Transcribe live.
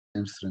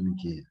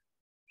ശ്രമിക്കുക.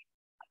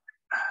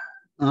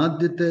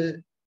 ആദ്യത്തെ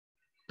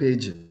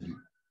page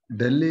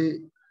Delhi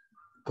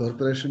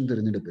corporation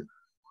തിരഞ്ഞെടുപ്പ്,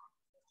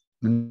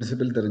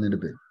 മുനിസിപ്പൽ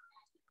തിരഞ്ഞെടുപ്പ്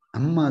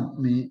ആം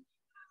ആദ്മി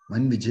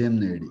വൻ വിജയം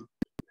നേടി.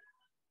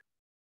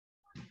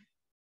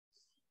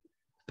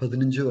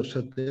 15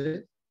 വർഷത്തെ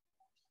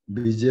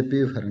BJP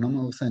ഭരണം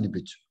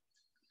അവസാനിപ്പിച്ചു.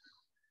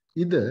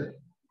 ഇത്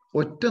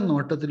ഒറ്റ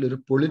നോട്ടത്തിൽ ഒരു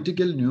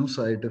പൊളിറ്റിക്കൽ ന്യൂസ്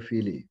ആയിട്ട്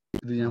ഫീൽ ചെയ്യും.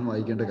 ഇത് ഞാൻ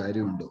വായിക്കേണ്ട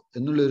കാര്യമുണ്ടോ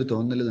എന്നുള്ളൊരു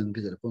തോന്നൽ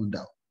നിങ്ങൾക്ക് ചിലപ്പോൾ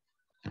ഉണ്ടാവും.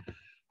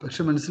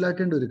 പക്ഷെ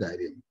മനസ്സിലാക്കേണ്ട ഒരു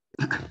കാര്യം,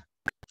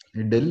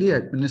 ഡൽഹി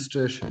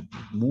അഡ്മിനിസ്ട്രേഷൻ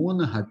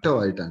 3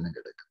 ഘട്ടമായിട്ടാണ്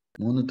കിടക്കുക,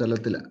 3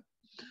 തലത്തിലാണ്.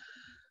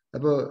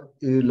 അപ്പോൾ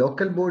ഈ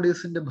ലോക്കൽ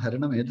ബോഡീസിന്റെ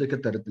ഭരണം ഏതൊക്കെ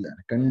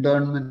തരത്തിലാണ്?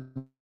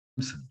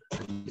 കണ്ടോൺമെന്റ്സ്.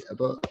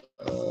 അപ്പോൾ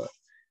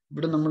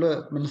ഇവിടെ നമ്മൾ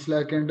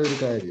മനസ്സിലാക്കേണ്ട ഒരു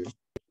കാര്യം,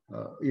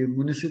 ഈ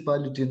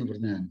മുനിസിപ്പാലിറ്റി എന്ന്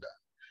പറഞ്ഞാൽ എന്താ,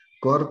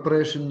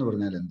 കോർപ്പറേഷൻ എന്ന്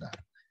പറഞ്ഞാൽ എന്താ,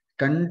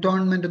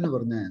 കണ്ടോൺമെന്റ് എന്ന്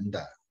പറഞ്ഞാൽ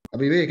എന്താ,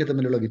 അപ്പൊ ഇവയൊക്കെ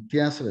തമ്മിലുള്ള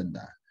വ്യത്യാസം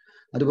എന്താണ്?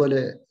 അതുപോലെ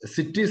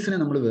സിറ്റീസിനെ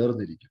നമ്മൾ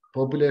വേർതിരിക്കും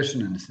പോപ്പുലേഷൻ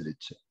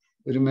അനുസരിച്ച്.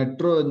 ഒരു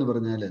മെട്രോ എന്ന്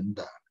പറഞ്ഞാൽ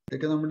എന്താണ്?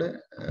 ഇതൊക്കെ നമ്മുടെ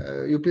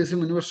UPSC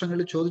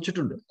മുൻവർഷങ്ങളിൽ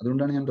ചോദിച്ചിട്ടുണ്ട്.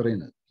 അതുകൊണ്ടാണ് ഞാൻ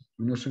പറയുന്നത്.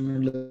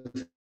 മുൻവർഷങ്ങളിൽ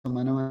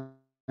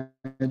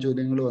സമാനമായ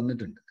ചോദ്യങ്ങൾ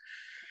വന്നിട്ടുണ്ട്.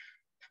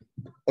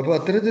 അപ്പൊ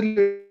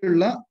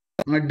അത്തരത്തിലുള്ള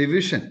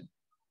ഡിവിഷൻ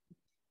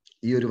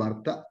ഈ ഒരു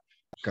വാർത്ത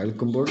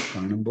കേൾക്കുമ്പോൾ,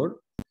 കാണുമ്പോൾ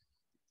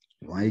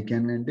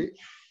വായിക്കാൻ വേണ്ടി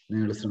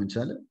നിങ്ങൾ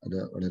ശ്രമിച്ചാൽ അത്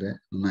വളരെ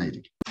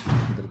നന്നായിരിക്കും.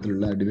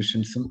 ഇത്തരത്തിലുള്ള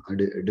ഡിവിഷൻസും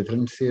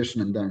ഡിഫറൻസിയേഷൻ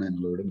എന്താണ്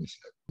എന്നുള്ളത്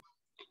മനസ്സിലാക്കും.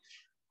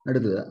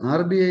 അടുത്തത്,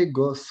 RBI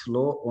goes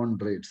slow on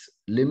rates,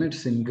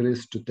 limits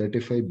increase to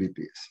 35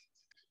 BPS.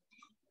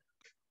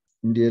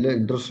 ഇന്ത്യയിലെ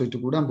ഇൻട്രസ്റ്റ് റേറ്റ്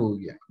കൂടാൻ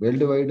പോവുകയാണ്.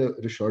 വേൾഡ് വൈഡ്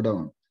ഒരു show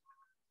down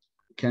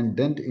can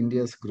dent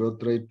India's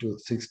growth rate to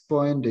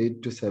 6.8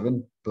 to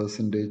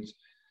 7%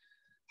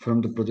 from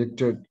the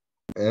projected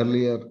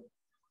earlier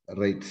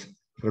rates,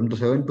 from the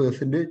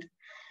 7%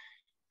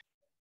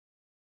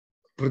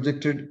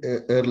 projected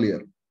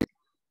earlier.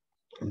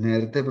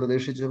 നേരത്തെ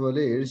പ്രതീക്ഷിച്ച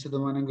പോലെ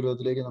 7%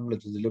 ഗ്രോത്തിലേക്ക് നമ്മൾ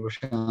എത്തിച്ചില്ല,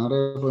 പക്ഷെ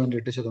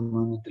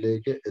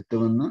 6.8%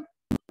 എത്തുമെന്ന്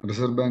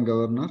reserve bank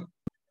governor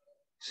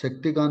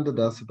Shaktikanta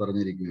Das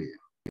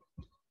പറഞ്ഞിരിക്കുകയാണ്.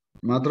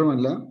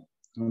 മാത്രമല്ല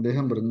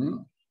അദ്ദേഹം പറഞ്ഞു,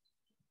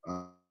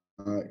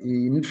 ഈ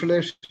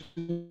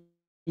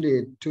ഇൻഫ്ലേഷന്റെ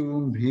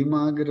ഏറ്റവും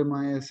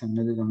ഭീമാകരമായ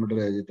സംഗതി നമ്മുടെ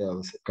രാജ്യത്തെ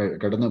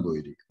കടന്നു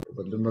പോയിരിക്കും.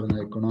 പലരും പറഞ്ഞ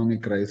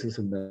എക്കണോമിക് ക്രൈസിസ്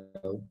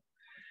ഉണ്ടാവും,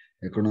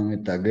 എക്കണോമി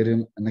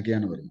തകരും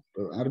എന്നൊക്കെയാണ് പറയുന്നത്.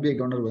 ഇപ്പോൾ RBI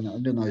ഗവർണർ പറഞ്ഞു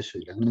അതിൻ്റെ ഒന്നും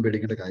ആവശ്യമില്ല, അങ്ങനെ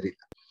പേടിക്കേണ്ട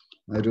കാര്യമില്ല.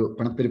 ഒരു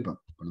പണപ്പെരുപ്പം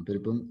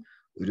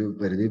ഒരു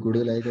പരിധി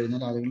കൂടുതലായി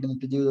കഴിഞ്ഞാൽ ആളുകളുടെ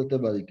നിത്യജീവിതത്തെ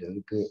ബാധിക്കും.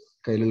 അവർക്ക്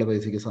കയ്യിലുള്ള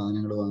പൈസയ്ക്ക്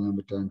സാധനങ്ങൾ വാങ്ങാൻ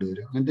പറ്റാണ്ട്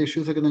വരും. അങ്ങനത്തെ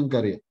ഇഷ്യൂസ് ഒക്കെ നിങ്ങൾക്ക്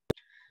അറിയാം.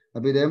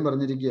 അപ്പൊ ഇദ്ദേഹം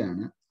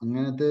പറഞ്ഞിരിക്കുകയാണ്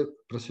അങ്ങനത്തെ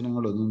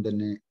പ്രശ്നങ്ങളൊന്നും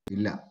തന്നെ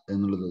ഇല്ല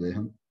എന്നുള്ളത്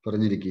അദ്ദേഹം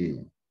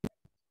പറഞ്ഞിരിക്കുകയാണ്.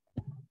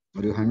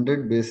 ഒരു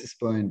 100 basis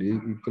point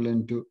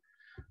equivalent to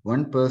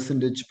 1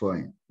 percentage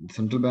point. The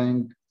central bank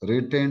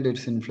retained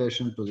its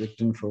inflation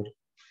projection for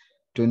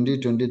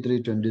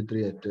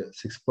 2023 at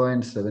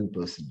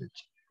 6.7%,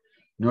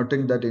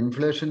 noting that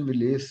inflation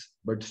will ease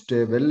but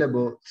stay well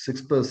above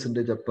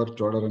 6% upper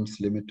tolerance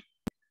limit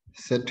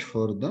set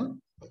for the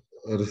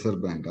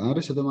Reserve Bank.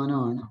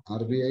 6%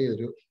 RBI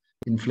ഒരു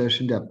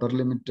ഇൻഫ്ലേഷന്റെ upper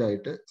limit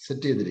ആയിട്ട്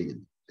set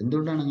ചെയ്തിരിക്കുന്നത്.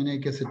 എന്തുകൊണ്ടാണ്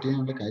അങ്ങനെയൊക്കെ set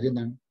ചെയ്യാനുള്ള കാര്യം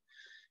എന്താണ്?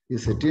 ഈ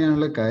set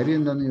ചെയ്യാനുള്ള കാര്യം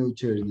എന്താണെന്ന്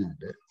ചോദിച്ചു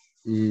കഴിഞ്ഞാൽ,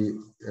 ഈ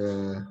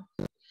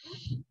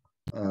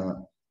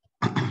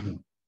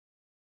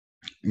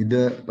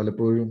ഇത്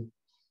പലപ്പോഴും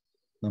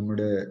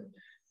നമ്മുടെ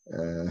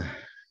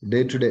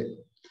ഡേ ടു ഡേ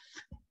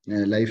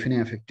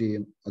ലൈഫിനെ അഫക്റ്റ്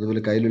ചെയ്യും.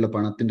 അതുപോലെ കയ്യിലുള്ള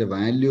പണത്തിന്റെ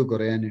വാല്യൂ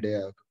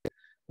കുറയാനിടയാക്കും.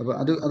 അപ്പൊ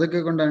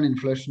അതൊക്കെ കൊണ്ടാണ്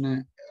ഇൻഫ്ലേഷനെ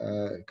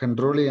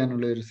കൺട്രോൾ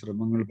ചെയ്യാനുള്ള ഒരു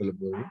ശ്രമങ്ങൾ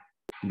പലപ്പോഴും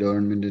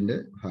ഗവൺമെന്റിന്റെ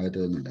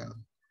ഭാഗത്ത്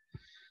നിന്നുണ്ടാകും.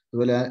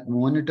 അതുപോലെ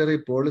മോണിറ്ററി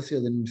പോളിസി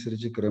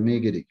അതിനനുസരിച്ച്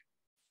ക്രമീകരിക്കും.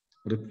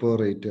 റിപ്പോ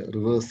റേറ്റ്,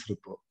 റിവേഴ്സ്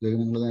റിപ്പോ, ഇതൊക്കെ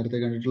നിങ്ങൾ നേരത്തെ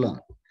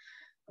കണ്ടിട്ടുള്ളതാണ്.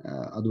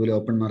 അതുപോലെ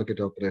ഓപ്പൺ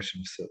മാർക്കറ്റ്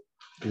ഓപ്പറേഷൻസ്,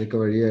 ഇതൊക്കെ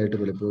വഴിയായിട്ട്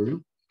പലപ്പോഴും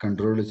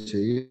കൺട്രോൾ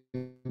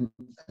ചെയ്യും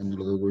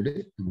എന്നുള്ളത് കൂടി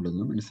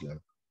നമ്മളൊന്ന്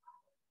മനസ്സിലാക്കും.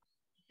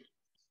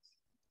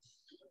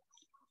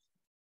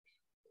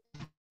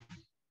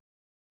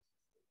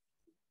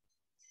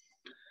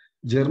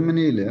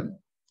 ജർമ്മനിയില്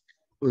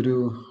ഒരു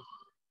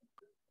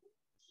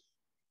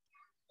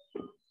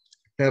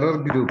ടെറർ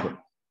ഗ്രൂപ്പ്,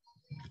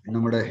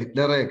 നമ്മുടെ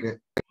ഹിറ്റ്ലറെയൊക്കെ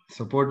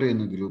സപ്പോർട്ട്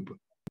ചെയ്യുന്ന ഗ്രൂപ്പ്,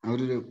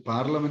 അവരൊരു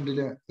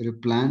പാർലമെന്റില് ഒരു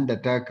പ്ലാൻഡ്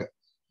അറ്റാക്ക്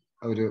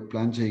അവര്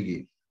പ്ലാൻ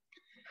ചെയ്യുകയും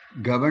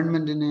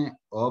ഗവൺമെന്റിനെ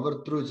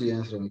ഓവർത്രൂ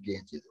ചെയ്യാൻ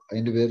ശ്രമിക്കുകയും ചെയ്തു.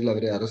 അതിന്റെ പേരിൽ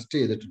അവരെ അറസ്റ്റ്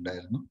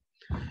ചെയ്തിട്ടുണ്ടായിരുന്നു.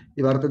 ഈ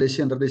വാർത്ത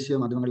ദേശീയ അന്തർദേശീയ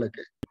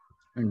മാധ്യമങ്ങളിലൊക്കെ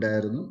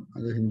ഉണ്ടായിരുന്നു.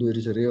 അത് ഹിന്ദു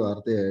ഒരു ചെറിയ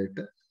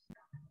വാർത്തയായിട്ട്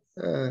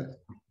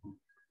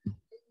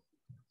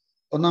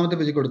ഒന്നാമത്തെ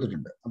പേജിൽ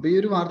കൊടുത്തിട്ടുണ്ട്. അപ്പൊ ഈ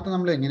ഒരു വാർത്ത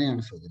നമ്മൾ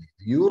എങ്ങനെയാണ്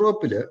സ്വാധീനിക്കുന്നത്?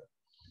 യൂറോപ്പില്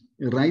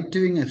റൈറ്റ്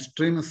വിങ്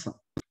എക്സ്ട്രീമിസം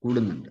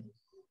കൂടുന്നുണ്ട്.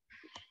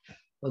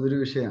 അതൊരു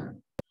വിഷയമാണ്.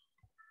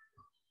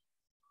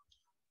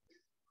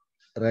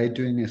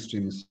 റൈറ്റ് വിങ്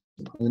എക്സ്ട്രീമിസം,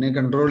 അതിനെ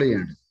കൺട്രോൾ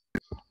ചെയ്യാണ്.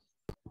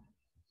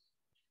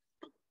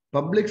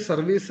 പബ്ലിക്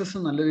സർവീസസ്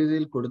നല്ല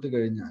രീതിയിൽ കൊടുത്തു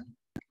കഴിഞ്ഞാൽ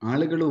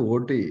ആളുകൾ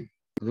വോട്ട് ചെയ്യും.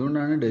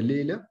 അതുകൊണ്ടാണ്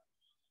ഡൽഹിയിൽ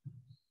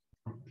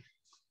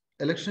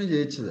ഇലക്ഷൻ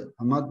ജയിച്ചത്.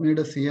 ആം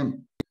ആദ്മിയുടെ CM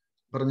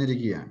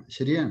പറഞ്ഞിരിക്കുകയാണ്.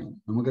 ശരിയാണ്,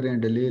 നമുക്കറിയാം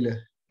ഡൽഹിയിൽ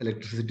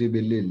ഇലക്ട്രിസിറ്റി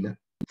ബില്ലില്ല,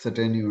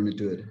 സെർട്ടൈൻ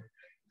യൂണിറ്റ് വരെ.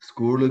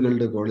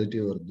 സ്കൂളുകളുടെ ക്വാളിറ്റി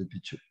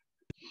വർദ്ധിപ്പിച്ചു.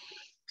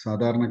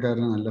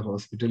 സാധാരണക്കാരന് നല്ല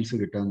ഹോസ്പിറ്റൽസ്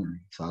കിട്ടാൻ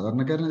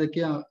സാധാരണക്കാരൻ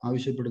ഇതൊക്കെ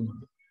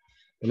ആവശ്യപ്പെടുന്നുണ്ട്.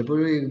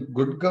 പലപ്പോഴും ഈ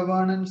ഗുഡ്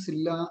ഗവേണൻസ്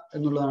ഇല്ല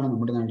എന്നുള്ളതാണ്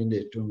നമ്മുടെ നാടിന്റെ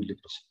ഏറ്റവും വലിയ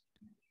പ്രശ്നം.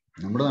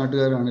 നമ്മുടെ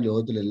നാട്ടുകാരാണ്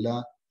ലോകത്തിലെ എല്ലാ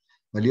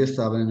വലിയ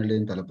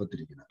സ്ഥാപനങ്ങളുടെയും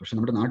തലപ്പത്തിരിക്കുന്നത്. പക്ഷെ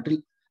നമ്മുടെ നാട്ടിൽ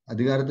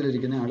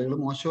അധികാരത്തിലിരിക്കുന്ന ആളുകൾ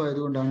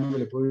മോശമായതുകൊണ്ടാണ്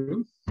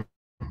പലപ്പോഴും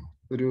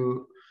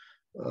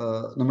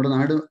നമ്മുടെ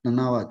നാട്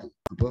നന്നാവാത്തത്.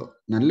 അപ്പോൾ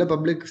നല്ല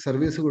പബ്ലിക്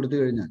സർവീസ് കൊടുത്തു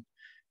കഴിഞ്ഞാൽ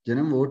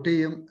ജനം വോട്ട്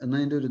ചെയ്യും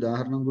എന്നതിൻ്റെ ഒരു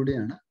ഉദാഹരണം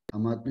കൂടിയാണ്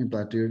ആം ആദ്മി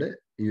പാർട്ടിയുടെ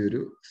ഈ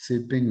ഒരു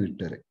സ്വീപ്പിംഗ്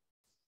വിക്ടറി.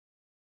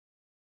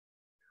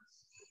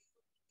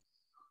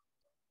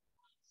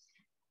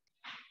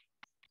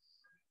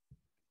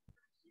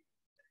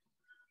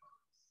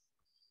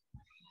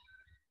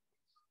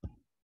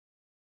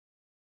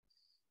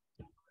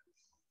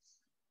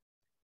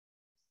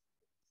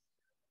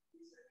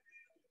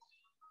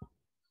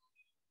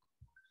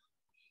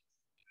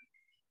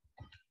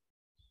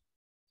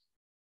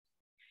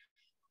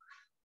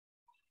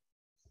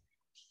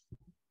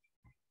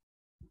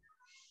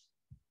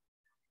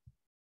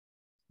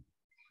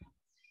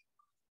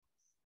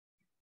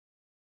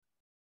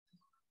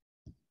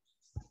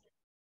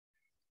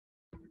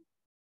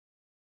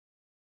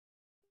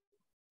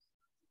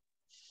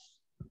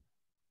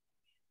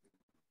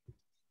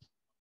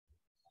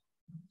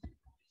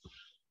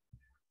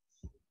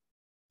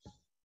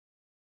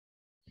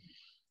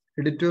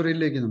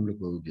 എഡിറ്റോറിയലിലേക്ക് നമ്മൾ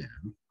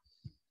പോവുകയാണ്.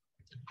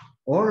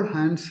 ഓൾ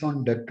ഹാൻഡ്സ് ഓൺ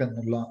ഡെക്ക്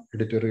എന്നുള്ള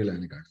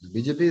എഡിറ്റോറിയലാണ് കാണുന്നത്.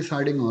 BJP is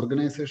adding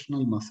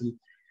organizational muscle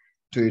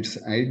to its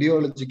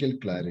ideological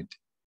clarity.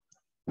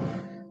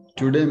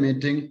 Today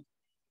meeting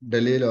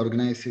ഡൽഹിയിൽ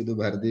ഓർഗനൈസ് ചെയ്തു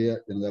ഭാരതീയ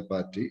ജനതാ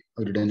പാർട്ടി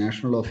അവരുടെ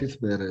നാഷണൽ ഓഫീസ്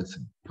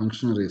ബെയറേഴ്സും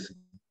ഫങ്ഷണറീസും.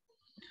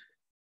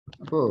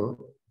 അപ്പോൾ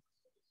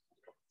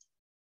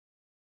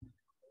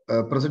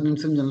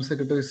പ്രസിഡന്റ്സും ജനറൽ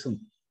സെക്രട്ടറീസും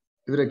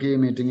ഇവരൊക്കെ ഈ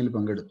മീറ്റിങ്ങിൽ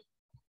പങ്കെടുത്തു.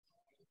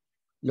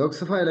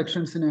 ലോക്സഭാ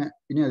ഇലക്ഷൻസിന്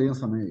ഇനി അധികം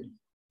സമയമില്ല,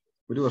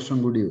 1 വർഷം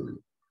കൂടിയേ ഉള്ളൂ.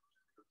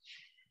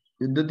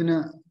 യുദ്ധത്തിന്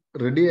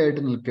റെഡി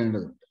ആയിട്ട്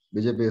നിൽക്കേണ്ടതുണ്ട്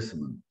BJPയെ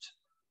സംബന്ധിച്ച്.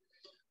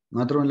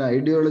 മാത്രമല്ല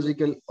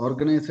ഐഡിയോളജിക്കൽ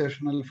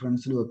ഓർഗനൈസേഷണൽ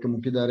ഫ്രണ്ട്സിലും ഒക്കെ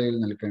മുഖ്യധാരയിൽ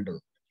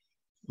നിൽക്കേണ്ടതുണ്ട്,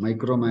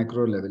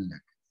 മൈക്രോ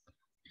ലെവലിലൊക്കെ.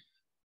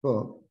 അപ്പോൾ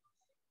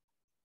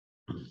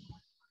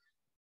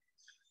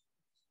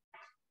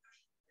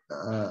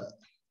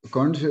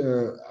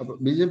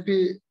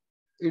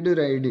BJPയുടെ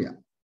ഒരു ഐഡിയ,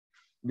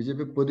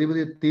 BJP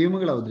പുതിയ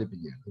തീമുകൾ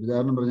അവതരിപ്പിക്കുകയാണ്.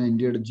 ഉദാഹരണം പറഞ്ഞാൽ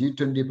ഇന്ത്യയുടെ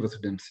G20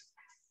 പ്രസിഡൻസി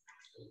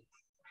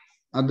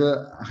അത്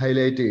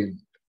ഹൈലൈറ്റ് ചെയ്യുന്നു.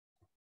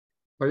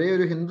 പഴയ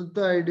ഒരു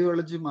ഹിന്ദുത്വ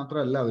ഐഡിയോളജി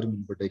മാത്രമല്ല അവർ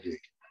മുൻപോട്ടേക്ക്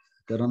വയ്ക്കും.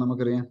 കാരണം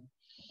നമുക്കറിയാം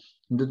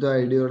ഹിന്ദുത്വ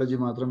ഐഡിയോളജി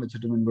മാത്രം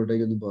വെച്ചിട്ട്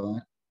മുൻപോട്ടേക്കൊന്നും പോകാൻ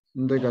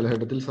ഇന്നത്തെ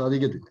കാലഘട്ടത്തിൽ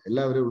സാധിക്കത്തില്ല.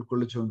 എല്ലാവരും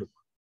ഉൾക്കൊള്ളിച്ചുകൊണ്ട്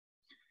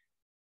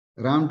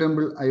റാം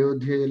ടെമ്പിൾ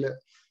അയോധ്യയിൽ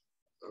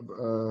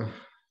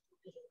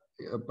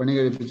പണി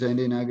കഴിപ്പിച്ച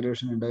അതിന്റെ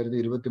ഇനാഗ്രേഷൻ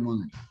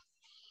 2023.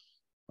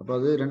 അപ്പൊ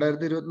അത്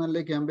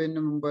 2024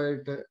 ക്യാമ്പയിന്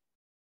മുമ്പായിട്ട്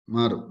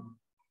മാറും.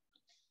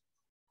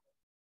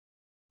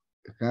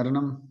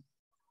 കാരണം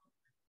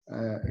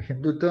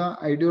ഹിന്ദുത്വ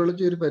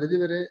ഐഡിയോളജി ഒരു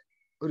പരിധിവരെ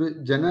ഒരു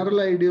ജനറൽ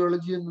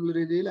ഐഡിയോളജി എന്നുള്ള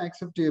രീതിയിൽ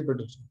ആക്സെപ്റ്റ്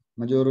ചെയ്യപ്പെട്ടിട്ടുണ്ട്,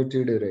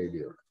 മജോറിറ്റിയുടെ ഒരു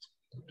ഐഡിയോളജി.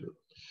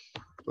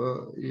 ഇപ്പോൾ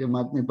ഈ ആം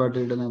ആദ്മി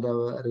പാർട്ടിയുടെ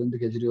നേതാവ് അരവിന്ദ്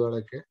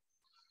കെജ്രിവാളൊക്കെ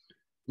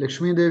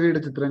ലക്ഷ്മി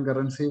ദേവിയുടെ ചിത്രം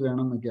കറൻസി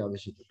വേണം എന്നൊക്കെ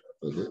ആവശ്യപ്പെട്ടു.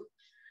 അപ്പൊ ഇത്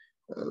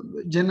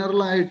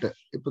ജനറലായിട്ട്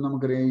ഇപ്പൊ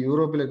നമുക്കറിയാം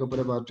യൂറോപ്പിലൊക്കെ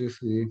പല പാർട്ടീസ്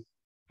ഈ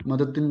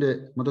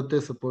മതത്തെ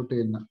സപ്പോർട്ട്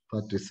ചെയ്യുന്ന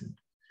പാർട്ടീസ് ഉണ്ട്.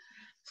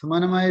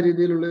 സമാനമായ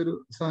രീതിയിലുള്ള ഒരു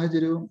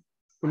സാഹചര്യവും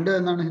ഉണ്ട്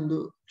എന്നാണ് ഹിന്ദു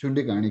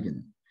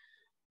ചൂണ്ടിക്കാണിക്കുന്നത്.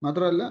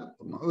 മാത്രമല്ല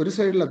ഒരു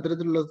സൈഡിൽ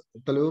അത്തരത്തിലുള്ള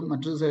സ്ഥലവും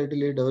മറ്റൊരു സൈഡിൽ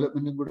ഈ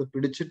ഡെവലപ്മെന്റും കൂടെ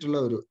പിടിച്ചിട്ടുള്ള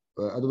ഒരു,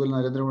 അതുപോലെ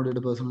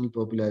നരേന്ദ്രമോദിയുടെ പേഴ്സണൽ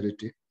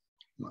പോപ്പുലാരിറ്റി,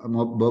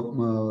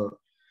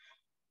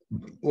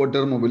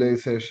 വോട്ടർ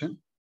മൊബിലൈസേഷൻ,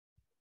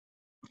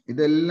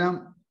 ഇതെല്ലാം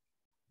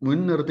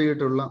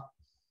മുൻനിർത്തിയിട്ടുള്ള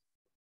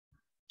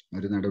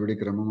ഒരു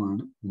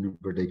നടപടിക്രമമാണ്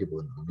മുന്നോട്ടേക്ക്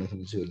പോകുന്നത്. നമ്മളെ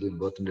സംബന്ധിച്ച് വലിയ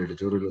ഇമ്പോർട്ടൻ്റ്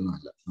എഡിറ്റോറിയലൊന്നും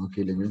അല്ല,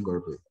 നോക്കിയില്ലെങ്കിലും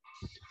കുഴപ്പമില്ല.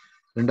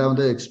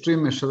 രണ്ടാമത് എക്സ്ട്രീം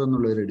മെഷർ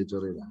എന്നുള്ള ഒരു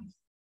എഡിറ്റോറിയലാണ്.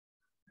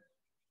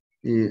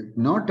 ഈ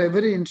not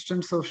every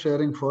instance of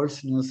sharing false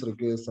news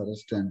requires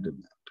arrest and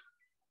demand.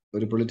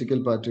 ഒരു പൊളിറ്റിക്കൽ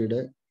പാർട്ടിയുടെ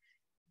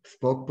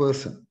സ്പോക്ക്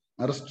പേഴ്സൺ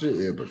അറസ്റ്റ്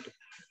ചെയ്യപ്പെട്ടു,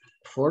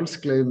 ഫോൾസ്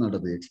ക്ലെയിം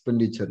നടത്തി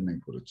എക്സ്പെൻഡിച്ചറിനെ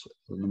കുറിച്ച്.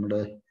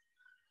 നമ്മുടെ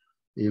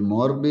ഈ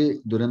മോർബി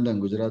ദുരന്തം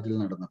ഗുജറാത്തിൽ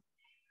നടന്നു,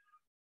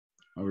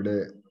 അവിടെ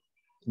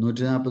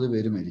 140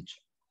 പേര് മരിച്ചു.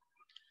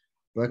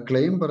 അപ്പൊ ആ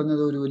ക്ലെയിം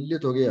പറഞ്ഞത് ഒരു വലിയ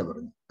തുകയാണ്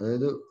പറഞ്ഞത്.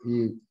 അതായത് ഈ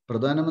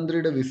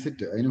പ്രധാനമന്ത്രിയുടെ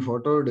വിസിറ്റ്, അതിന്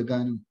ഫോട്ടോ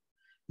എടുക്കാനും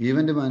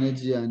ഈവന്റ് മാനേജ്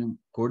ചെയ്യാനും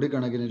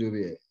കോടിക്കണക്കിന്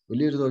രൂപയായി,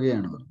 വലിയൊരു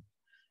തുകയാണ് പറഞ്ഞത്.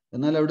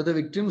 എന്നാൽ അവിടുത്തെ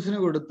വിക്ടിംസിന്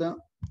കൊടുത്ത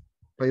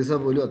പൈസ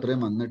പോലും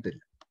അത്രയും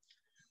വന്നിട്ടില്ല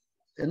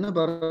എന്ന്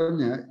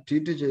പറഞ്ഞ്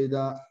ട്വീറ്റ് ചെയ്ത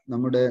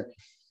നമ്മുടെ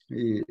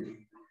ഈ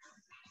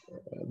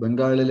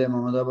ബംഗാളിലെ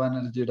മമതാ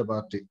ബാനർജിയുടെ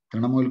പാർട്ടി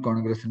തൃണമൂൽ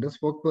കോൺഗ്രസിന്റെ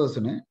സ്പോക്ക്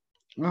പേഴ്സണെ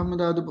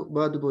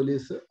അഹമ്മദാബാദ്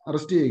പോലീസ്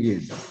അറസ്റ്റ്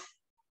ചെയ്യുകയുണ്ട്,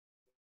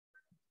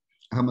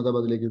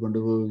 അഹമ്മദാബാദിലേക്ക്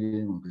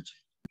കൊണ്ടുപോവുകയും ഒക്കെ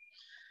ചെയ്തു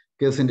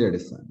കേസിന്റെ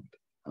അടിസ്ഥാനത്തിൽ.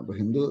 അപ്പൊ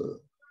ഹിന്ദു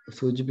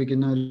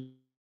സൂചിപ്പിക്കുന്ന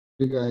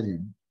ഒരു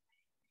കാര്യം,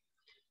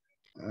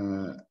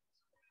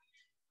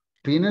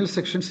 penal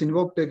sections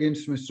invoked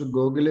against Mr.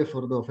 Gokhale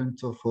for the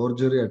offense of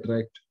forgery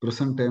attract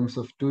prison terms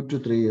of 2 to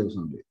 3 years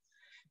only,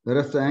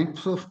 whereas the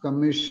acts of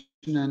commission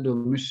and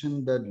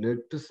omission that led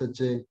to such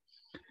a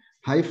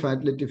high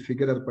fatality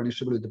figure are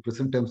punishable with the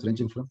prison terms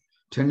ranging from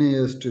 10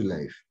 years to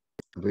life.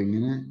 അപ്പൊ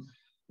ഇങ്ങനെ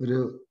ഒരു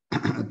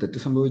തെറ്റ്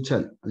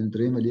സംഭവിച്ചാൽ അതിന്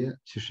ഇത്രയും വലിയ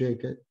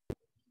ശിക്ഷയൊക്കെ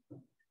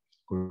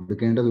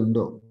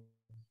കൊടുക്കേണ്ടതുണ്ടോ,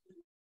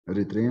 അവർ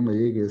ഇത്രയും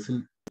വലിയ കേസിൽ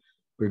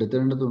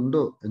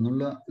പെടുത്തേണ്ടതുണ്ടോ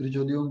എന്നുള്ള ഒരു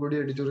ചോദ്യവും കൂടി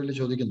എഡിറ്റോറിയലിൽ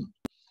ചോദിക്കുന്നു.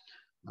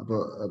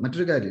 അപ്പോൾ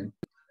മറ്റൊരു കാര്യം,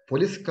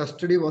 police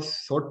custody was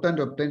sought and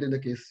obtained in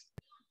the case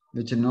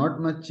which not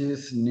much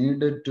is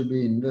needed to be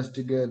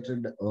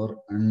investigated or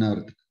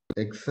unearthed,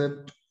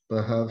 except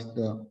perhaps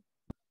the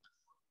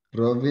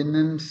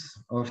provenance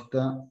of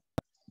the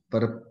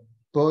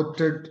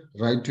purported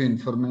right to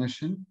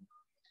information.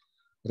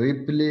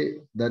 Replay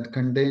that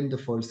contained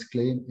the false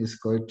claim is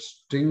quite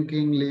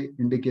strikingly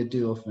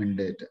indicative of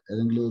vendetta.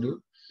 ഏതെങ്കിലും ഒരു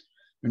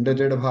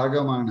വെണ്ടേറ്റയുടെ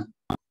ഭാഗമാണ്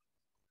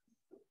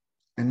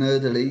എന്നത്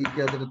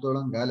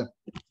തെളിയിക്കാത്തിടത്തോളം കാലം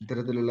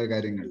ഇത്തരത്തിലുള്ള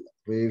കാര്യങ്ങളിൽ.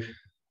 അപ്പൊ ഈ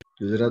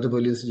Gujarat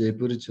police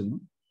ജയ്പൂരിൽ ചെന്നു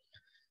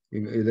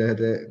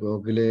ഇദ്ദേഹത്തെ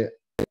ഗോഖലെ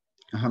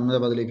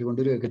അഹമ്മദാബാദിലേക്ക്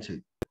കൊണ്ടുവരികയൊക്കെ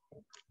ചെയ്തു.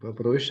 അപ്പൊ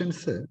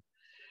provisions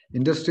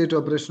interstate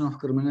operation of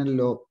criminal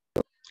law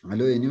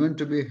allow anyone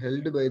to be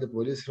held by the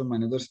police from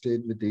another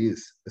state with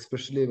ease,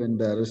 especially when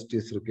the arrest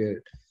is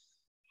required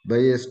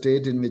by a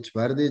state in which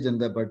Bharatiya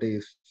Janata Party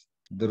is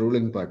the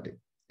ruling party.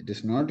 It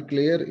is not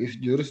clear if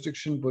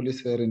jurisdiction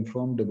police were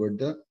informed about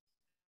the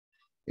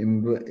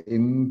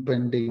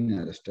impending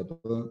arrest.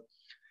 അപ്പോൾ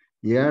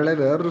ഇയാളെ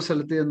വേറൊരു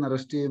സ്ഥലത്ത് ചെന്ന്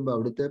arrest ചെയ്യുമ്പോൾ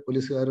അവിടുത്തെ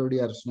പോലീസുകാരോട് ഈ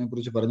അറസ്റ്റിനെ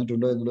കുറിച്ച്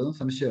പറഞ്ഞിട്ടുണ്ടോ എന്നുള്ളതും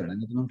സംശയമാണ്.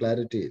 അതിനൊന്നും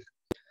ക്ലാരിറ്റി ഇല്ല.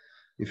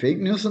 ഈ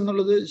ഫേക്ക് ന്യൂസ്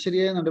എന്നുള്ളത്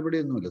ശരിയായ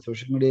നടപടിയൊന്നുമില്ല,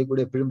 സോഷ്യൽ മീഡിയയിൽ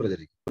കൂടെ എപ്പോഴും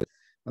പ്രചരിക്കും.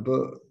 അപ്പോൾ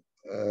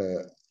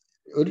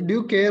ഒരു ഡ്യൂ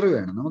കെയർ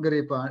വേണം.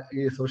 നമുക്കറിയാം ഇപ്പൊ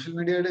ഈ സോഷ്യൽ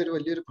മീഡിയയുടെ ഒരു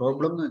വലിയൊരു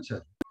പ്രോബ്ലം എന്ന്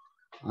വെച്ചാൽ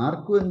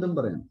ആർക്കും എന്തും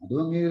പറയാം,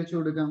 അതും അംഗീകരിച്ചു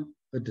കൊടുക്കാൻ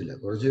പറ്റില്ല.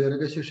 കുറച്ചു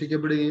പേരൊക്കെ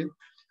ശിക്ഷിക്കപ്പെടുകയും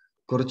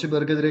കുറച്ചു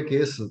പേർക്കെതിരെ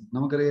കേസ്,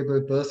 നമുക്കറിയാം ഇപ്പൊ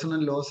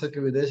പേഴ്സണൽ ലോസ്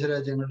ഒക്കെ വിദേശ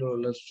രാജ്യങ്ങളിൽ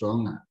വളരെ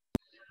സ്ട്രോങ് ആണ്.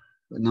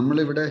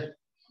 നമ്മളിവിടെ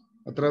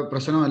അത്ര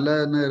പ്രശ്നമല്ല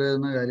എന്ന്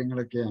കരുതുന്ന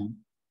കാര്യങ്ങളൊക്കെയാണ്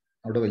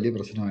അവിടെ വലിയ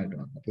പ്രശ്നമായിട്ട്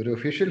വന്നത്. അപ്പൊ ഒരു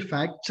ഒഫീഷ്യൽ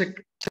ഫാക്ട്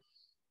ചെക്ക്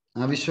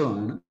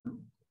ആവശ്യമാണ്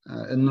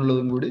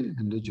എന്നുള്ളതും കൂടി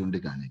ഹിന്ദു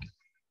ചൂണ്ടിക്കാണിക്കും.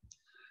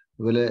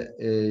 അതുപോലെ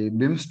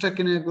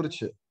ബിംസ്റ്റെക്കിനെ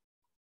കുറിച്ച്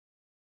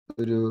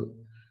ഒരു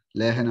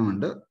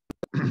ലേഖനമുണ്ട്,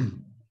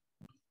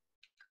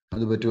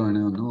 അത്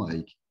പറ്റുവാണെങ്കിൽ ഒന്ന്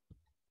വായിക്കും.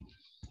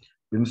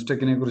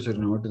 ബിംസ്റ്റെക്കിനെ കുറിച്ച്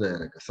ഒരു നോട്ട്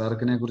തയ്യാറാക്കുക.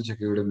 സാർക്കിനെ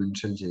കുറിച്ചൊക്കെ ഇവിടെ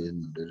മെൻഷൻ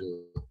ചെയ്യുന്നുണ്ട്.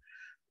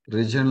 ഒരു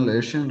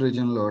ഏഷ്യൻ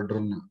റീജിയണൽ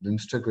ഓർഡറിന്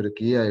ബിംസ്റ്റെക് ഒരു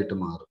കീ ആയിട്ട്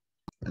മാറും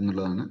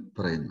എന്നുള്ളതാണ്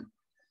പറയുന്നത്.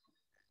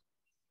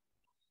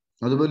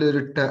 അതുപോലെ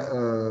ഒരു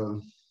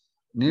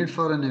need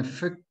for N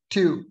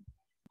effective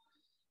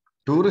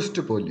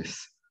tourist police,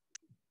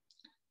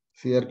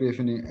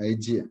 CRPFന്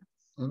IG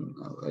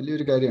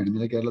വലിയൊരു കാര്യമാണ്.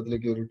 ഇന്നലെ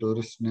കേരളത്തിലേക്ക് ഒരു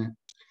ടൂറിസ്റ്റിനെ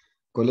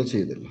കൊല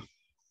ചെയ്തല്ലോ.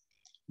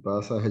 അപ്പൊ ആ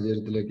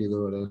സാഹചര്യത്തിലേക്ക് ഇത്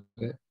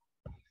വളരെ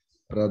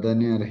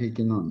പ്രാധാന്യം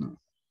അർഹിക്കുന്ന ഒന്നാണ്.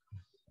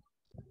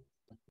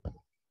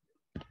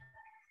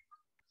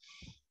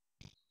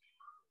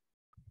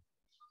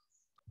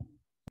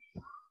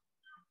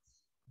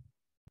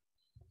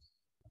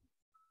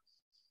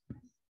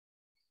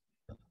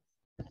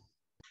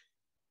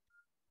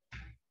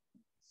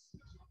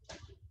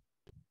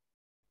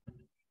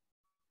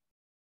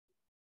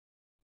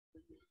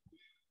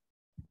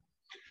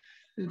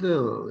 ഇത്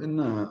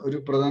ഇന്ന് ഒരു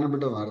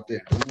പ്രധാനപ്പെട്ട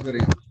വാർത്തയാണ്.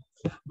 നമുക്കറിയാം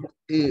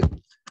ഈ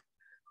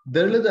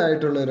ദളിത്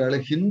ആയിട്ടുള്ള ഒരാള്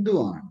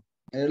ഹിന്ദുവാണ്,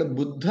 അയാള്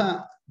ബുദ്ധ,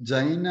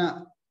 ജൈന,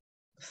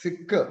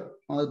 സിഖ്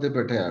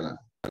മതത്തിൽപ്പെട്ടയാളാണ്.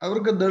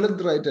 അവർക്ക്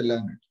ദളിത് റൈറ്റ്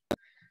എല്ലാം കിട്ടും.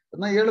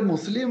 എന്നാൽ ഇയാള്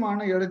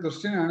മുസ്ലിമാണ്, ഇയാള്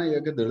ക്രിസ്ത്യനാണ്,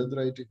 ഇയാൾക്ക് ദളിത്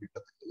റൈറ്റ്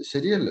കിട്ടത്തില്ല. ഇത്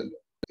ശരിയല്ലല്ലോ.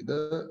 ഇത്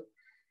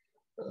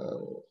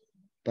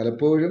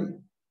പലപ്പോഴും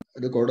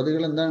ഇത്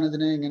കോടതികൾ എന്താണ്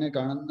ഇതിനെ ഇങ്ങനെ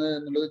കാണുന്നത്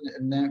എന്നുള്ളത്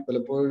എന്നെ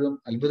പലപ്പോഴും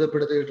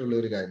അത്ഭുതപ്പെടുത്തിയിട്ടുള്ള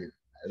ഒരു കാര്യം.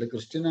 അയാൾ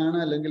ക്രിസ്ത്യനാണ്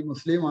അല്ലെങ്കിൽ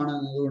മുസ്ലിം ആണ്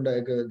എന്നതുകൊണ്ട്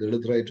അയാൾക്ക്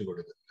ദളിത് റൈറ്റ്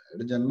കൊടുക്കുന്നില്ല.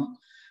 അയാളുടെ ജന്മം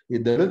ഈ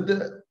ദളിത്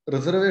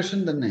റിസർവേഷൻ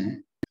തന്നെ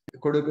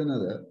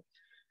കൊടുക്കുന്നത്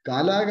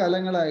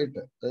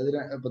കാലാകാലങ്ങളായിട്ട്, അതായത്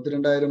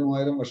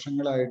 10,000-2000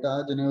 വർഷങ്ങളായിട്ട് ആ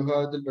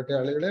ജനവിഭാഗത്തിൽപ്പെട്ട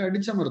ആളുകളെ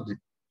അടിച്ചമർത്തി.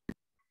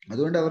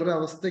 അതുകൊണ്ട് അവരുടെ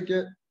അവസ്ഥയ്ക്ക്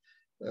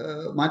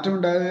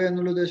മാറ്റമുണ്ടാകുക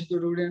എന്നുള്ള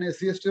ഉദ്ദേശത്തോടു കൂടിയാണ്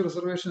SC/ST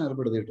റിസർവേഷൻ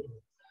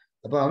ഏർപ്പെടുത്തിയിട്ടുള്ളത്.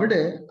 അപ്പൊ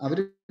അവിടെ അവർ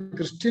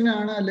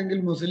ക്രിസ്ത്യനാണ് അല്ലെങ്കിൽ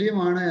മുസ്ലിം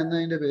ആണ്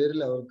എന്നതിന്റെ പേരിൽ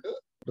അവർക്ക്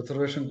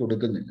റിസർവേഷൻ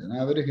കൊടുക്കുന്നില്ല.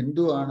 അവർ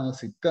ഹിന്ദു ആണ്,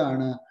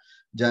 സിഖാണ്,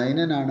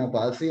 ജൈനനാണ്,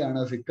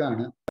 പാസിയാണ്,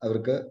 സിഖാണ്,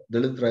 അവർക്ക്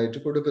ദളിത് റൈറ്റ്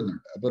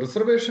കൊടുക്കുന്നുണ്ട്. അപ്പൊ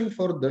reservation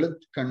four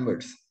Dalit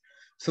converts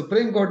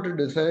supreme കോടതി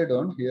ഡിസൈഡ്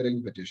ഓൺ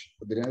ഹിയറിംഗ് പെറ്റീഷൻ.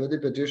 നിരവധി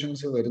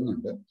പെറ്റീഷൻസ്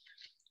വരുന്നുണ്ട്.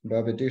 അപ്പൊ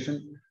ആ പെറ്റീഷൻ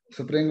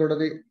സുപ്രീം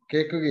കോടതി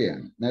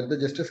കേൾക്കുകയാണ്. നേരത്തെ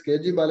ജസ്റ്റിസ്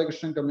KG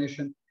ബാലകൃഷ്ണൻ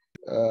കമ്മീഷൻ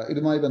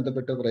ഇതുമായി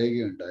ബന്ധപ്പെട്ട്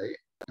പറയുകയുണ്ടായി,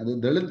 അത്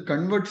ദളിത്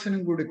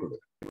കൺവേർട്സിനും കൂടി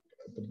കൊടുക്കും.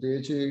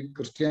 പ്രത്യേകിച്ച് ഈ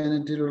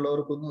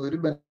ക്രിസ്ത്യാനിറ്റിയിലുള്ളവർക്കൊന്നും ഒരു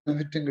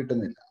ബെനിഫിറ്റും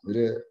കിട്ടുന്നില്ല.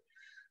 അവര്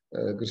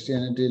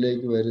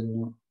ക്രിസ്ത്യാനിറ്റിയിലേക്ക്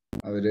വരുന്നു,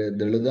 അവര്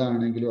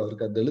ദളിതാണെങ്കിലും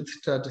അവർക്ക് ആ ദളിത്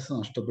സ്റ്റാറ്റസ്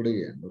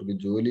നഷ്ടപ്പെടുകയാണ്. അവർക്ക്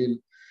ജോലിയിൽ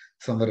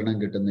സംവരണം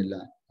കിട്ടുന്നില്ല,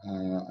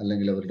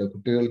 അല്ലെങ്കിൽ അവരുടെ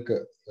കുട്ടികൾക്ക്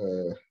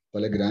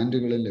പല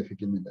ഗ്രാന്റുകളും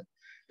ലഭിക്കുന്നില്ല.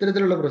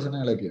 ഇത്തരത്തിലുള്ള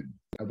പ്രശ്നങ്ങളൊക്കെയാണ്.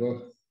 അപ്പോൾ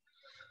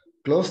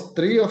close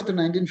 3 of the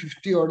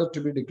 1950 order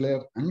to B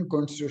declare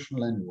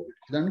unconstitutional and void.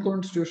 ഇത്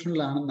അൺകോൺസ്റ്റിറ്റ്യൂഷണൽ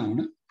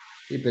ആണെന്നാണ്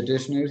ഈ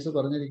പെറ്റീഷനേഴ്സ്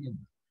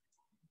പറഞ്ഞിരിക്കുന്നത്.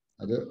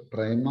 അത്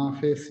പ്രൈമാ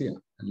ഫേസിയ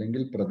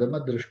അല്ലെങ്കിൽ പ്രഥമ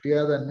ദൃഷ്ടിയ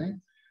തന്നെ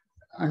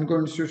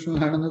അൺകോൺസ്റ്റിറ്റ്യൂഷണൽ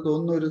ആണെന്ന്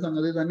തോന്നുന്ന ഒരു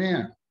സംഗതി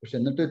തന്നെയാണ്. പക്ഷെ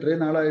എന്നിട്ട്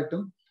ഇത്രയും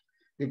നാളായിട്ടും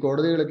ഈ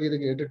കോടതികളൊക്കെ ഇത്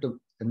കേട്ടിട്ടും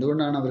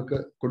എന്തുകൊണ്ടാണ് അവർക്ക്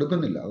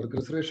കൊടുക്കുന്നില്ല? അവർക്ക്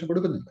റിസർവേഷൻ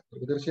കൊടുക്കുന്നില്ല.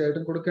 അവർക്ക്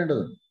തീർച്ചയായിട്ടും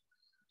കൊടുക്കേണ്ടതുണ്ട്.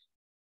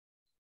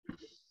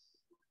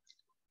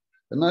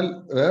 എന്നാൽ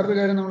വേറൊരു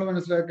കാര്യം നമ്മൾ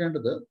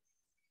മനസ്സിലാക്കേണ്ടത്,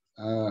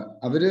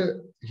 അവര്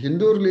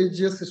ഹിന്ദു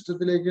റിലീജിയസ്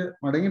സിസ്റ്റത്തിലേക്ക്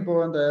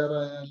മടങ്ങിപ്പോകാൻ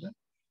തയ്യാറായാൽ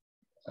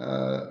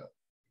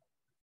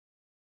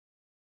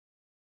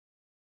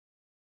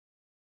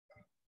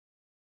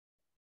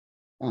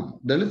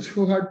Dalits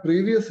who had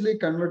previously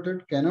converted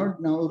cannot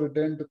now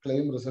return to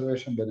claim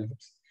reservation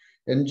benefits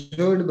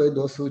enjoyed by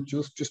those who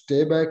choose to stay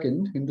back in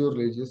Hindu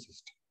religious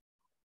system.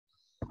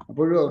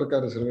 അപ്പോഴും അവർക്ക് ആ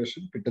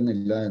റിസർവേഷൻ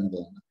കിട്ടുന്നില്ല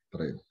എന്നതാണ്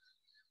പറയുന്നത്.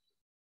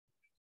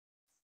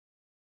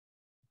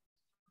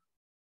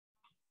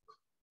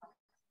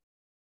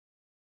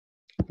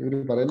 ഇവർ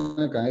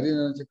പറയുന്ന കാര്യം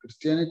എന്ന് വെച്ചാൽ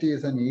Christianity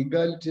is an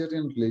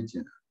egalitarian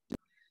religion.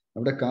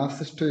 അവിടെ കാസ്റ്റ്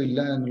സിസ്റ്റം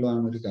ഇല്ല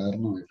എന്നുള്ളതാണ് ഒരു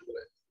കാരണമായിട്ട്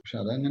പറയുന്നത്. പക്ഷെ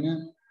അതങ്ങനെ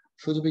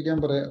സൂചിപ്പിക്കാൻ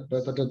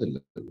പറ്റത്തില്ല.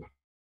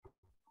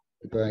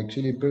 ഇപ്പൊ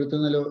ആക്ച്വലി ഇപ്പോഴത്തെ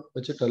നില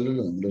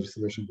വെച്ചിട്ടല്ലല്ലോ നമ്മൾ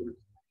റിസർവേഷൻ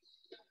കൊടുക്കും.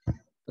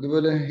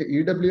 അതുപോലെ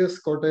EWS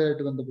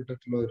കോട്ടയായിട്ട്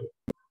ബന്ധപ്പെട്ടിട്ടുള്ള ഒരു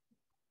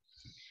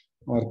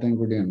വാർത്തയും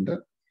കൂടിയുണ്ട്.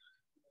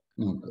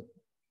 നോക്ക്,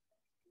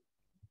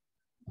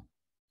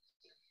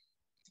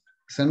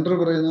 സെൻട്രൽ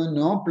പറയുന്നു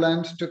no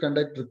plans to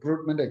conduct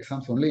recruitment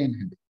exams only in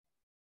Hindi.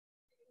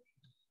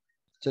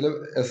 ചില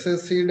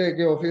SSCയുടെ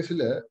ഒക്കെ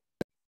ഓഫീസിൽ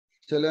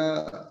ചില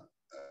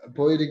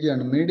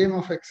പോയിരിക്കുകയാണ്, medium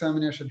of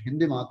examination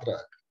Hindi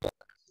മാത്രമാക്കുക,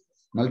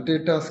 multi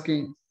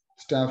tasking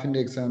സ്റ്റാഫിന്റെ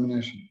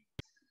examination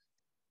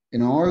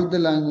in all the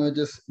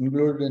languages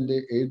included in the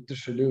 8th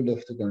schedule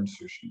of the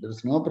Constitution. There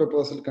is no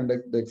proposal to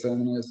conduct the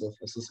examiners of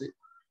SSC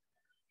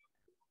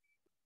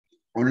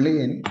only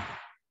in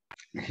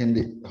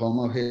Hindi.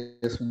 Home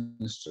Affairs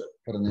Minister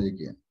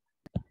പറഞ്ഞിരിക്കുകയാണ്.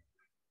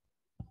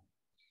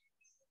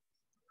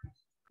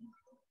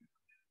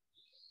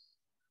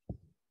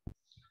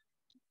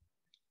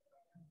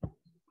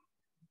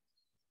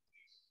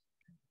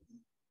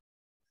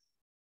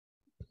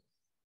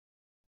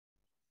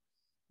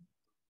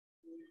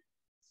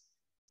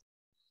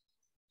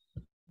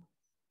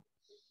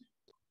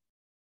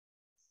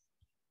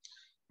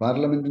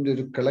 പാർലമെന്റിന്റെ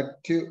ഒരു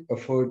collective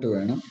effort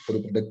വേണം ഒരു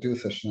productive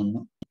session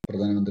എന്ന്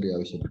പ്രധാനമന്ത്രി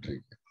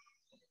ആവശ്യപ്പെട്ടിരിക്കുക.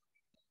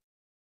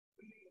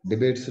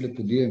 ഡിബേറ്റ്സിൽ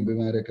പുതിയ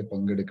എംപിമാരെയൊക്കെ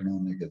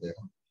പങ്കെടുക്കണമെന്നൊക്കെ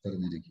അദ്ദേഹം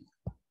പറഞ്ഞിരിക്കുക.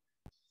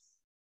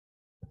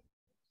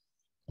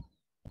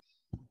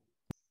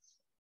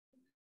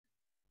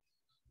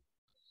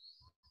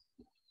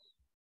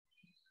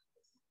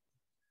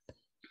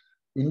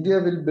 India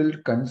will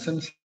build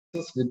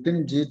consensus within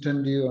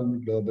G20 on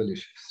global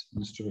issues.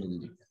 Minister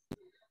പറഞ്ഞിരിക്കുക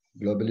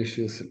global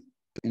ഇഷ്യൂസിൽ.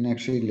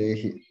 actually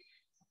Lehi,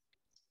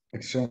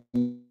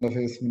 External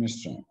Affairs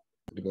Minister,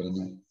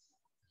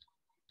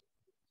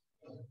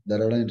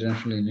 ധാരാളം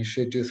ഇന്റർനാഷണൽ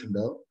ഇനിഷ്യേറ്റീവ്സ്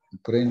ഉണ്ടാവും.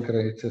 യുക്രൈൻ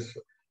ക്രൈസിസ്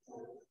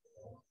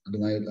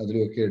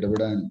അതിലൊക്കെ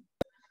ഇടപെടാനും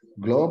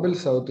ഗ്ലോബൽ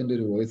സൗത്തിന്റെ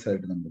ഒരു വോയിസ്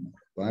ആയിട്ട് നമ്മൾ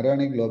മാറും.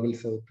 ആരാണ് ഈ ഗ്ലോബൽ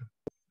സൗത്ത്?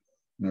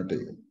 നോട്ട്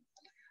ചെയ്യുക.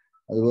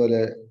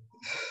 അതുപോലെ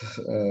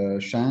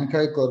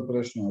ഷാങ്ഹായ്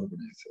കോർപ്പറേഷൻ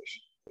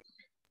ഓർഗനൈസേഷൻ,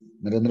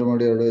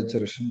 നരേന്ദ്രമോദി അവിടെ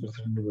വെച്ച് റഷ്യൻ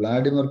പ്രസിഡന്റ്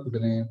വ്ളാഡിമിർ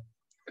പുടിനെയും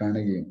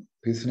കാണുകയും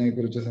പീസിനെ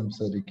കുറിച്ച്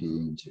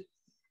സംസാരിക്കുകയും ചെയ്തു.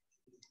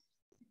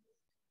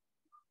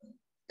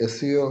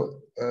 SEO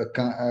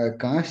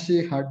Kashi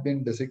had been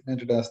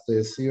designated as the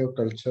SEO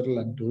cultural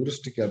and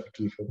tourist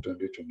capital for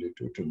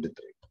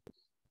 2022-23.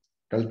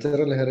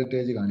 Cultural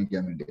heritage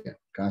കാണിക്കാൻ വേണ്ടിയാണ്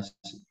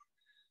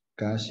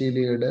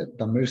കാശിയിലെ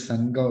തമിഴ്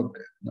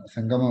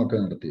സംഗമമൊക്കെ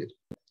നടത്തിയത്.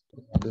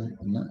 അത്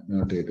ഒന്ന്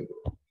നോട്ട് ചെയ്തു.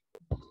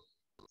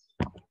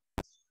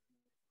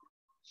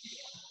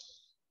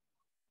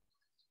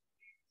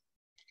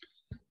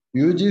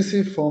 UGC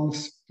forms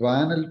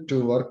panel to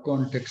work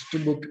on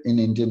textbook in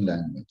Indian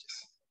languages.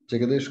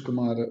 Jagdish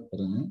Kumar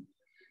പറഞ്ഞു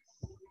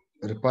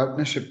ഒരു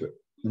പാർട്ട്ണർഷിപ്പ്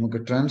നമുക്ക്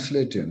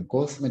ട്രാൻസ്ലേറ്റ് ചെയ്യണം,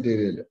 കോഴ്സ്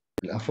മെറ്റീരിയൽ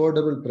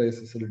അഫോർഡബിൾ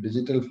പ്രൈസസിൽ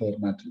ഡിജിറ്റൽ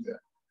ഫോർമാറ്റിൽ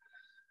വേണം.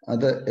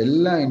 അത്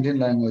എല്ലാ ഇന്ത്യൻ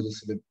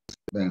ലാംഗ്വേജസിലും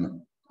വേണം.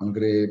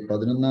 നമുക്ക്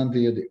 11-ാം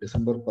തീയതി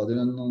ഡിസംബർ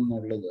 11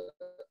 എന്നുള്ളത്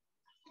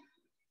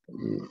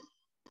ഈ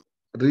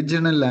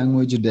റീജിയണൽ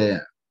ലാംഗ്വേജ് ഡേ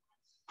ആണ്.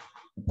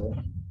 അപ്പോൾ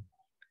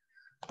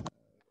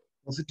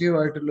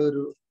പോസിറ്റീവായിട്ടുള്ള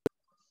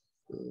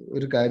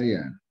ഒരു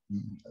കാര്യമാണ്.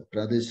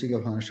 പ്രാദേശിക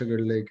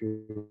ഭാഷകളിലേക്ക്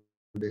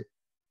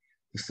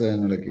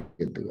പുസ്തകങ്ങളൊക്കെ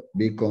എത്തുക.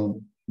 BCom,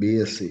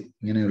 BSc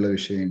ഇങ്ങനെയുള്ള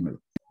വിഷയങ്ങൾ,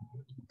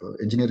 ഇപ്പോൾ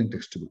എഞ്ചിനീയറിംഗ്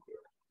ടെക്സ്റ്റ് ബുക്കുകൾ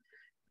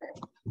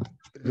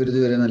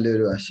ഇതുവരെ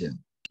നല്ലൊരു ആശയം.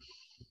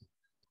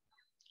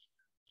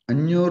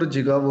 500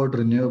 GW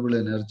റിന്യൂവബിൾ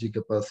എനർജി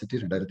കപ്പാസിറ്റി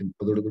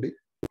 2030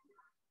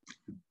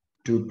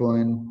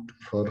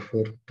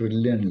 2.44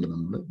 ട്രില്യണിൽ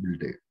നമ്മൾ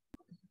ബിൽഡ് ചെയ്യും.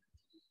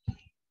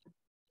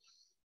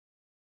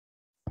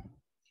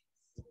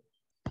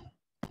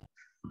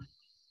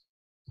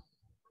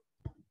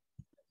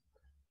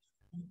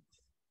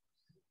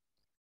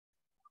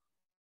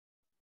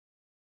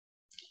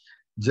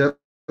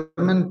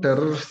 German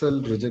terror cell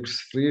rejects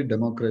free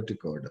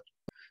democratic order.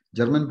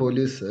 German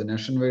police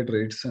nation wide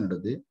റെയ്ഡ്സ്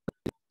നടത്തി.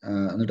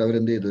 എന്നിട്ട്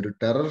അവരെന്ത് ചെയ്തു? ഒരു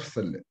ടെറർ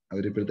സെല്ല്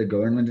അവരിപ്പോഴത്തെ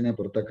ഗവൺമെന്റിനെ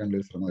പുറത്താക്കാനുള്ള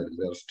ഒരു ശ്രമം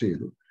അറസ്റ്റ്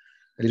ചെയ്തു.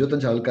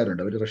 25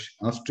 ആൾക്കാരുണ്ട്. അവർ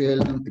ഓസ്ട്രിയയിൽ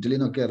നിന്നും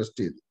ഇറ്റലിയിൽ നിന്നൊക്കെ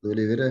അറസ്റ്റ് ചെയ്തു.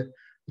 അതുപോലെ ഇവര്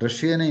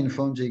റഷ്യനെ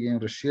ഇൻഫോം ചെയ്യുകയും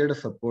റഷ്യയുടെ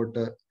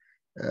സപ്പോർട്ട്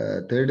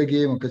തേർഡ്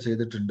ഗെയിം ഒക്കെ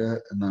ചെയ്തിട്ടുണ്ട്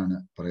എന്നാണ്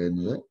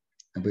പറയുന്നത്.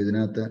 അപ്പൊ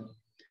ഇതിനകത്ത്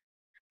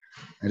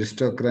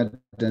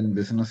aristocrat and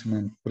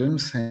businessman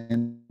Prince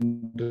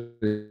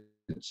Heinrich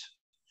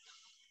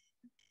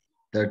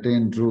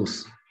 13 റൂസ്,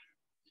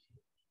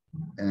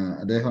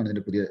 അദ്ദേഹമാണ്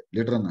ഇതിന്റെ പുതിയ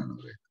ലീഡർ എന്നാണ്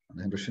പറയുന്നത്.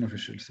 അദ്ദേഹം റഷ്യൻ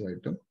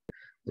ഒഫീഷ്യൽസുമായിട്ടും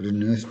ഒരു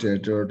ന്യൂ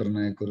സ്റ്റേറ്റ്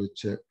ഓർഡറിനെ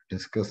കുറിച്ച്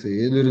ഡിസ്കസ്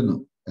ചെയ്തിരുന്നു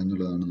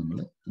എന്നുള്ളതാണ് നമ്മൾ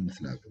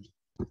മനസ്സിലാക്കുന്നത്.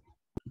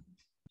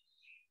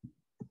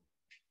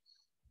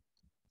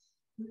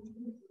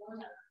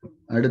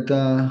 അടുത്ത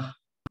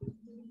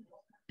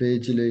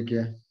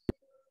പേജിലേക്ക്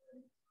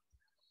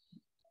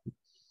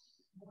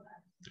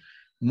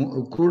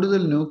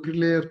കൂടുതൽ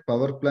ന്യൂക്ലിയർ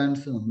പവർ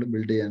പ്ലാന്റ്സ് നമ്മൾ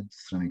ബിൽഡ് ചെയ്യാൻ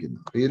ശ്രമിക്കുന്നു.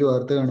 ഈ ഒരു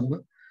വാർത്ത കാണുമ്പോൾ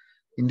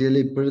ഇന്ത്യയിലെ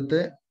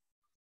ഇപ്പോഴത്തെ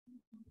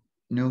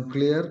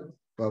ന്യൂക്ലിയർ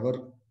പവർ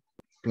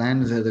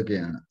പ്ലാന്റ്സ്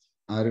ഏതൊക്കെയാണ്,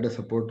 ആരുടെ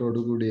സപ്പോർട്ടോടു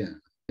കൂടിയാണ്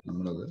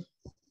നമ്മളത്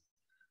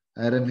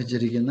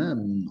ആരംഭിച്ചിരിക്കുന്ന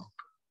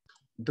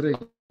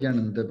ഇത്രയൊക്കെയാണ്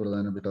ഇന്നത്തെ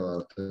പ്രധാനപ്പെട്ട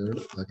വാർത്തകൾ.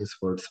 ബാക്കി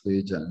സ്പോർട്സ്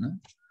പേജ് ആണ്.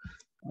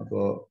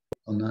 അപ്പോൾ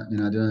ഒന്ന്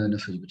ഞാൻ ആദ്യം തന്നെ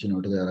സൂചിപ്പിച്ച്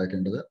നോട്ട്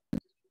തയ്യാറാക്കേണ്ടത്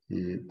ഈ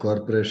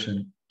കോർപ്പറേഷൻ,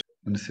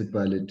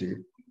 മുനിസിപ്പാലിറ്റി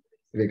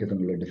ഇവയൊക്കെ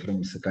തമ്മിലുള്ള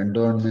ഡിഫറൻസ്,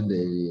 കണ്ടോൺമെന്റ്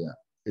ഏരിയ,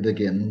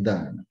 ഇതൊക്കെ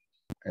എന്താണ്,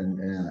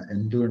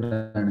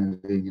 എന്തുകൊണ്ടാണ്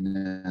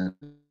ഇങ്ങനെ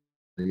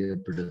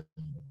അറിയപ്പെടുന്നത്,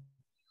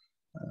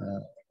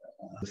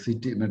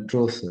 സിറ്റി,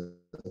 മെട്രോസ്,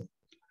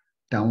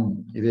 ടൗൺ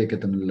ഇവയൊക്കെ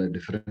തമ്മിലുള്ള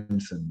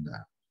ഡിഫറൻസ്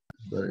എന്താണ്,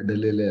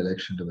 ഡൽഹിയിലെ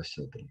ഇലക്ഷന്റെ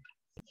പശ്ചാത്തലത്തിൽ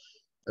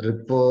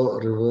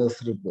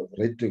റിവേഴ്സ് റിപ്പോ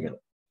റേറ്റുകൾ,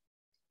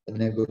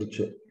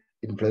 അതിനെക്കുറിച്ച്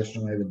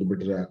ഇൻഫ്ലേഷനുമായി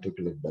ബന്ധപ്പെട്ട ഒരു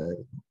ആർട്ടിക്കിൾ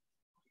ഉണ്ടായിരുന്നു.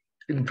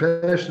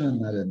 ഇൻഫ്ലേഷൻ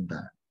എന്നാൽ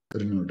എന്താണ്,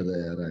 ഒരു നോട്ട്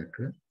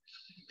തയ്യാറാക്കുക.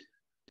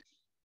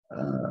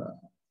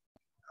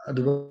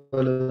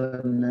 അതുപോലെ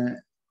തന്നെ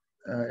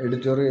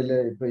എഡിറ്റോറിയല്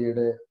ഇപ്പൊ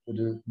ഈയിടെ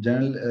ഒരു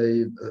ജേണൽ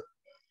ഈ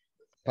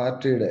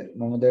പാർട്ടിയുടെ,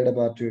 മമതയുടെ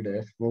പാർട്ടിയുടെ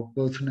സ്പോക്ക്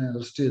പേഴ്സണെ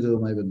അറസ്റ്റ്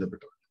ചെയ്തതുമായി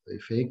ബന്ധപ്പെട്ടത്, ഈ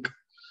ഫേക്ക്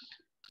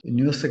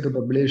ന്യൂസ് ഒക്കെ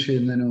പബ്ലിഷ്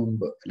ചെയ്യുന്നതിന്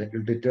മുമ്പ്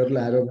അല്ലെങ്കിൽ ട്വിറ്ററിൽ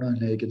ആരോപണം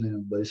ഉന്നയിക്കുന്നതിന്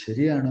മുമ്പ് അത്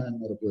ശരിയാണോ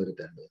എന്ന്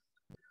ഉറപ്പുവരുത്തേണ്ടത്.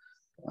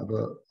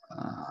 അപ്പോൾ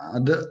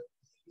അത്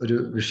ഒരു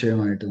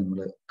വിഷയമായിട്ട് നമ്മൾ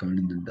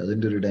കാണുന്നുണ്ട്,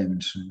 അതിൻ്റെ ഒരു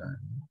ഡയമെൻഷൻ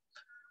കാണുന്നു.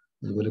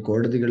 അതുപോലെ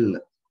കോടതികളിൽ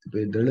ഇപ്പൊ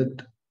ഈ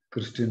ദളിത്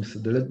ക്രിസ്ത്യൻസ്,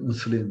 ദളിത്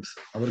മുസ്ലിംസ്,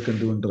 അവർക്ക്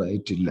എന്തുകൊണ്ട്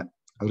റൈറ്റ് ഇല്ല,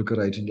 അവർക്ക്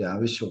റൈറ്റിന്റെ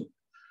ആവശ്യവും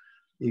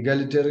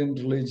ഇഗാലിറ്റേറിയൻ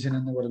റിലീജിയൻ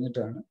എന്ന്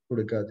പറഞ്ഞിട്ടാണ്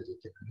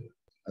കൊടുക്കാതിരിക്കുന്നത്.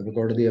 അപ്പൊ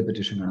കോടതിയെ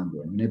പെറ്റീഷൻ കാണാൻ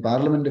പോകണം. പിന്നെ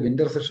പാർലമെന്റ്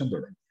വിന്റർ സെഷൻ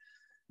തുടങ്ങി.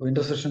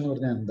 വിന്റർ സെഷൻ എന്ന്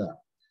പറഞ്ഞാൽ എന്താണ്,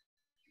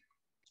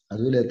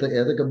 അതുപോലെ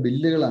ഏതൊക്കെ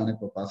ബില്ലുകളാണ്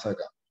ഇപ്പൊ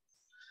പാസ്സാക്കാം,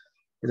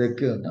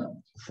 ഇതൊക്കെ ഒന്ന്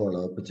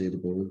ഫോളോ അപ്പ് ചെയ്തു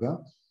പോവുക.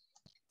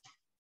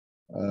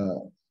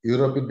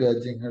 യൂറോപ്യൻ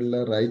രാജ്യങ്ങളിലെ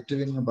റൈറ്റ്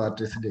വിങ്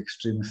പാർട്ടീസിന്റെ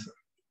എക്സ്ട്രീമിസം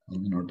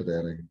ഒന്ന് നോട്ട്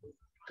തയ്യാറാക്കി.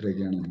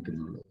 ഇത്രയൊക്കെയാണ്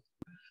നിൽക്കുന്നുള്ളത്.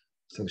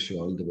 So wish you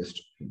all the best.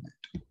 Good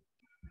night.